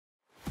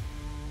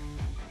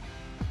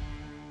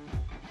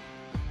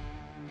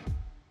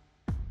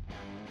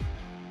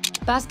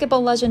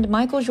Basketball legend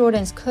Michael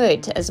Jordan's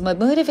quote is what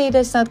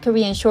motivated South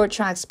Korean short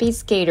track speed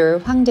skater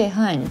Hwang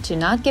Dae-heon to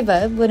not give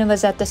up when it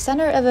was at the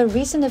center of a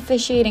recent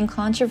officiating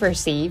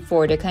controversy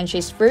for the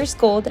country's first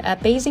gold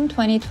at Beijing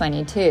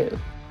 2022.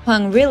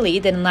 Hwang really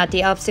didn't let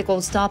the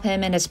obstacles stop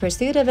him in his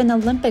pursuit of an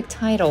Olympic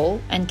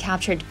title and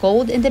captured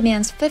gold in the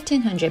men's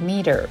 1500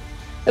 meter.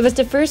 It was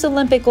the first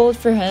Olympic gold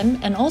for him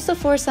and also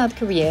for South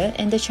Korea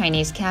in the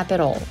Chinese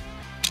capital.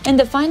 In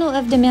the final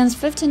of the men's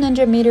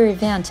 1500-meter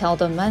event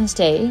held on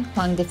Wednesday,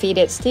 Hwang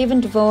defeated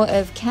Stephen DeVoe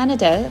of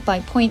Canada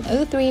by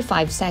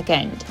 0.035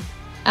 seconds.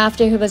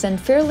 After he was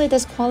unfairly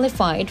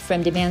disqualified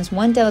from the men's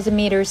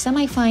 1,000-meter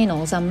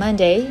semifinals on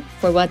Monday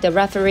for what the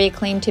referee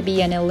claimed to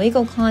be an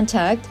illegal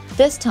contact,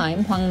 this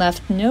time Hwang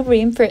left no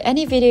room for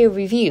any video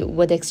review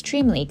with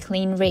extremely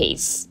clean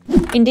race.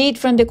 Indeed,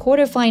 from the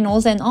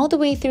quarterfinals and all the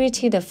way through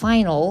to the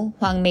final,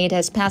 Hwang made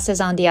his passes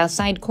on the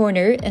outside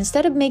corner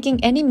instead of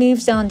making any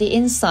moves on the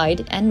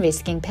inside and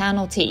risking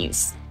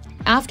penalties.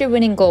 After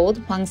winning gold,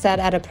 Hwang said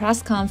at a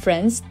press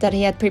conference that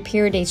he had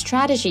prepared a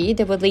strategy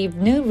that would leave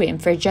no room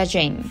for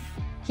judging.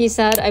 He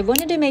said, "I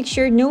wanted to make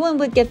sure no one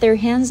would get their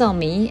hands on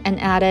me,"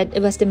 and added,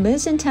 "It was the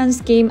most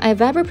intense game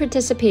I've ever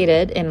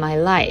participated in my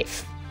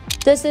life."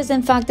 This is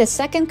in fact the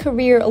second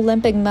career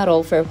Olympic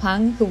medal for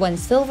Hwang, who won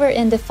silver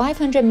in the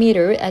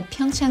 500-meter at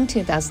Pyeongchang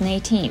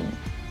 2018.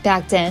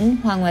 Back then,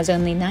 Hwang was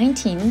only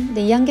 19,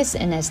 the youngest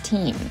in his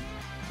team.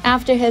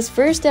 After his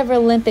first ever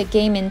Olympic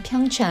game in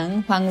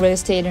Pyeongchang, Hwang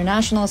rose to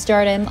international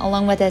stardom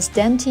along with his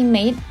then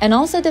teammate and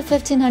also the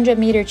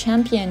 1500-meter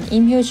champion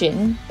Im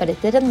Hyojin, but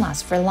it didn't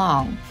last for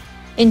long.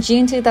 In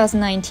June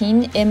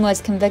 2019, Im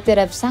was convicted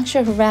of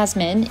sexual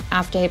harassment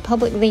after he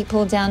publicly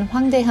pulled down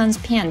Hwang Dae-heon's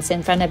pants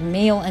in front of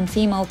male and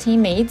female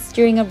teammates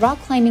during a rock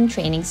climbing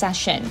training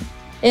session.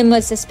 Im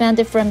was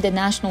suspended from the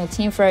national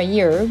team for a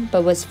year,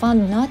 but was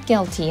found not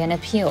guilty in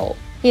appeal.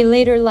 He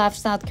later left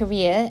South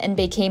Korea and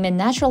became a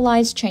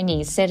naturalized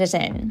Chinese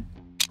citizen.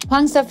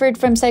 Hwang suffered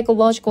from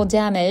psychological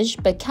damage,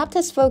 but kept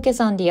his focus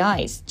on the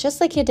ice,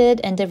 just like he did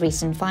in the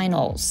recent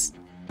finals.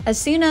 As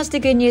soon as the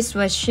good news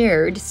was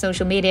shared,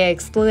 social media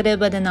exploded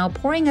with an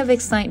outpouring of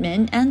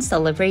excitement and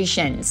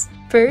celebrations.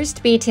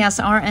 First, BTS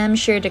RM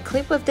shared a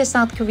clip of the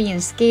South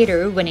Korean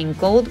skater winning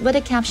gold with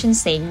a caption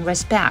saying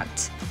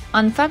 "Respect."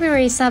 On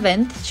February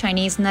 7th,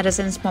 Chinese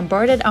netizens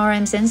bombarded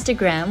RM's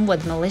Instagram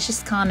with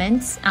malicious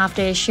comments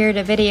after he shared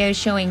a video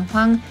showing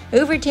Hwang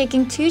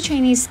overtaking two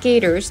Chinese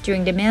skaters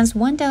during the men's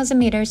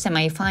 1,000-meter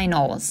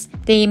semifinals.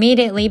 They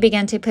immediately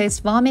began to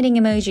post vomiting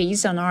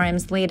emojis on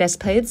RM's latest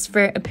posts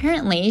for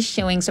apparently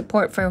showing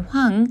support for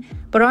Hwang,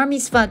 but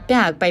armies fought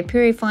back by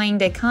purifying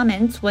the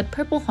comments with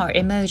purple heart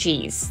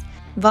emojis.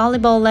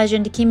 Volleyball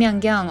legend Kim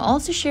Young-kyung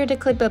also shared a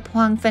clip of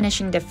Hwang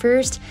finishing the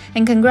first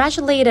and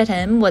congratulated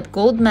him with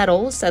gold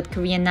medal, South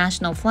Korean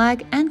national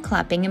flag, and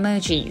clapping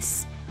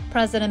emojis.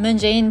 President Moon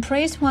Jae-in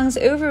praised Hwang's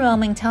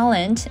overwhelming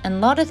talent and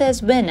lauded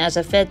his win as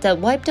a fit that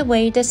wiped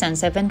away the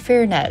sense of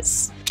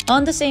unfairness.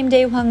 On the same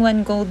day Hwang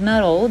won gold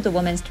medal, the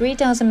women's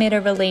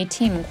 3,000-meter relay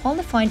team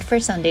qualified for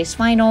Sunday's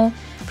final,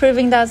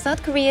 proving that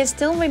South Korea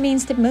still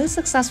remains the most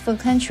successful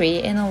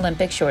country in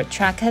Olympic short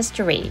track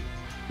history.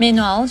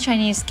 Meanwhile,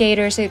 Chinese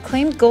skaters who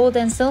claimed gold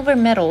and silver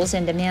medals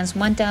in the men's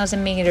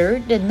 1,000-meter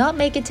did not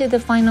make it to the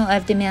final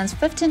of the men's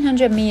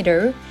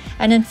 1,500-meter,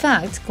 and in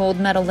fact, gold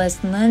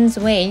medalist Lin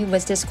Wei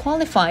was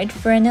disqualified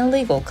for an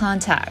illegal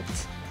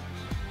contact.